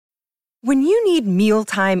When you need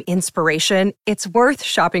mealtime inspiration, it's worth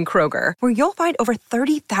shopping Kroger, where you'll find over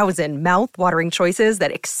 30,000 mouth-watering choices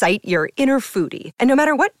that excite your inner foodie. And no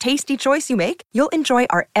matter what tasty choice you make, you'll enjoy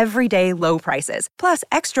our everyday low prices, plus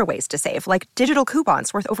extra ways to save, like digital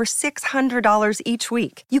coupons worth over $600 each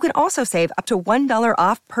week. You can also save up to $1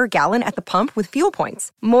 off per gallon at the pump with fuel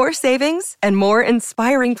points. More savings and more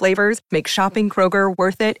inspiring flavors make shopping Kroger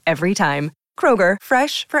worth it every time. Kroger,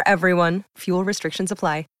 fresh for everyone. Fuel restrictions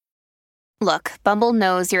apply. Look, Bumble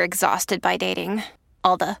knows you're exhausted by dating.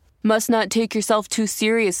 All the, must not take yourself too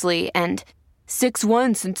seriously, and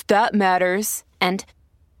 6'1" since that matters, and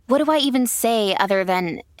what do I even say other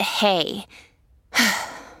than, hey?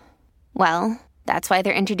 Well, that's why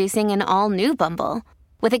they're introducing an all-new Bumble,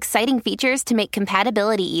 with exciting features to make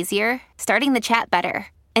compatibility easier, starting the chat better,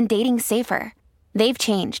 and dating safer. They've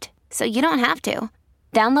changed, so you don't have to.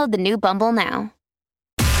 Download the new Bumble now.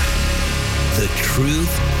 The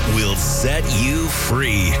truth will set you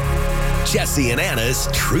free. Jesse and Anna's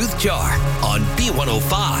Truth Jar on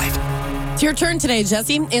B105. It's your turn today,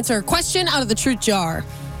 Jesse. Answer a question out of the Truth Jar.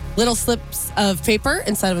 Little slips of paper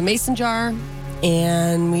inside of a mason jar,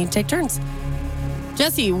 and we take turns.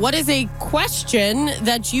 Jesse, what is a question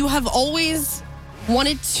that you have always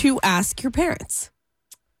wanted to ask your parents?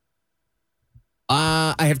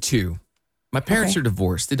 I have two. My parents are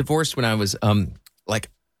divorced. They divorced when I was like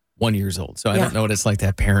 1 year old. So I don't know what it's like to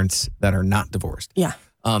have parents that are not divorced. Yeah.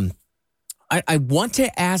 I want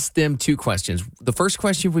to ask them two questions. The first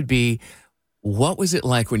question would be, what was it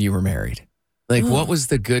like when you were married? Like, what was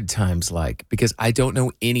the good times like? Because I don't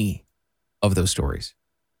know any of those stories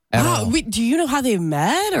at all. Wait, do you know how they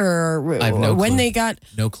met or I have no when clue. they got...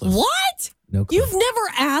 No clue. What? No clue. You've never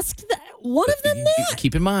asked one of them that?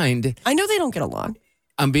 Keep in mind, I know they don't get along.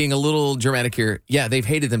 I'm being a little dramatic here. Yeah, they've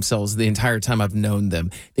hated themselves the entire time I've known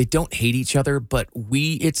them. They don't hate each other, but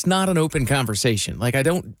it's not an open conversation. Like, I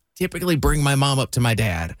don't typically bring my mom up to my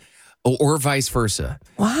dad or vice versa.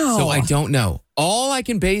 Wow. So I don't know. All I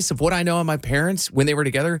can base of what I know of my parents when they were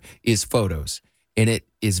together is photos. And it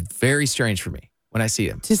is very strange for me when I see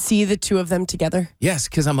them. To see the two of them together? Yes,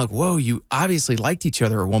 because I'm like, whoa, you obviously liked each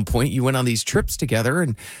other at one point. You went on these trips together,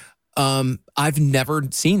 and I've never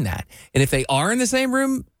seen that. And if they are in the same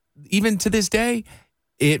room, even to this day,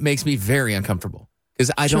 it makes me very uncomfortable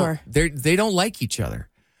because they don't like each other.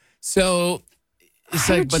 So it's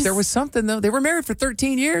like, but there was something though. They were married for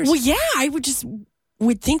 13 years. Well, yeah, I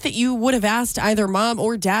would think that you would have asked either mom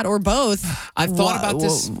or dad or both. I've thought about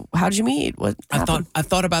this. How did you meet? What happened? I've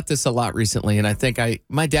thought about this a lot recently, and I think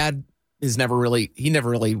my dad never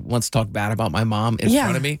really wants to talk bad about my mom in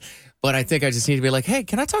front of me. But I think I just need to be like, hey,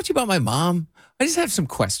 can I talk to you about my mom? I just have some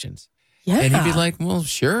questions. Yeah. And he'd be like, well,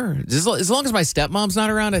 sure. As long as my stepmom's not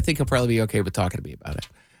around, I think he'll probably be okay with talking to me about it.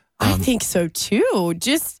 I think so too.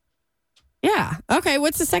 Yeah. Okay,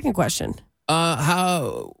 what's the second question?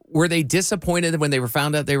 How were they disappointed when they were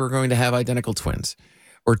found out they were going to have identical twins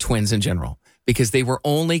or twins in general? Because they were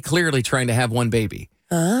only clearly trying to have one baby.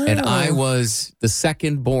 Oh. And I was the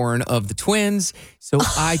second born of the twins, so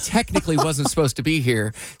I technically wasn't supposed to be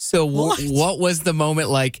here. So what was the moment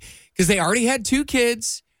like? Because they already had two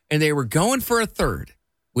kids, and they were going for a third,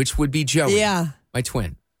 which would be Joey, my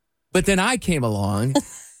twin. But then I came along,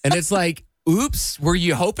 and it's like, oops, were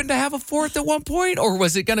you hoping to have a fourth at one point, or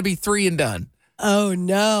was it going to be three and done? Oh,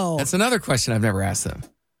 no. That's another question I've never asked them.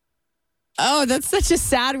 Oh, that's such a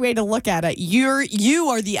sad way to look at it. You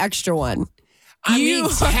are the extra one. I mean,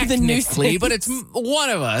 technically, the but it's one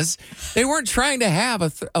of us. They weren't trying to have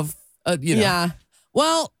Yeah.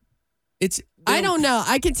 Well, I don't know.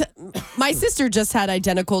 My sister just had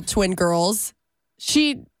identical twin girls.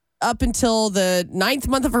 She, up until the 9th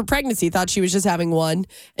month of her pregnancy, thought she was just having one,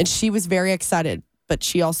 and she was very excited. But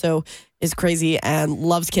she also is crazy and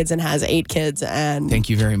loves kids and has 8 kids. And thank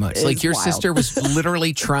you very much. Like your sister was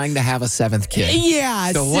literally trying to have a 7th kid.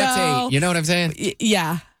 Yeah. So what's 8? You know what I'm saying?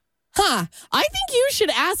 Yeah. Huh. I think you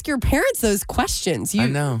should ask your parents those questions. I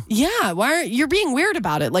know. Yeah. You're being weird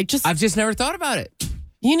about it? I've just never thought about it.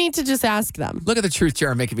 You need to just ask them. Look at the truth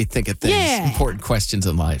jar making me think of things. Yeah. Important questions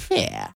in life. Yeah.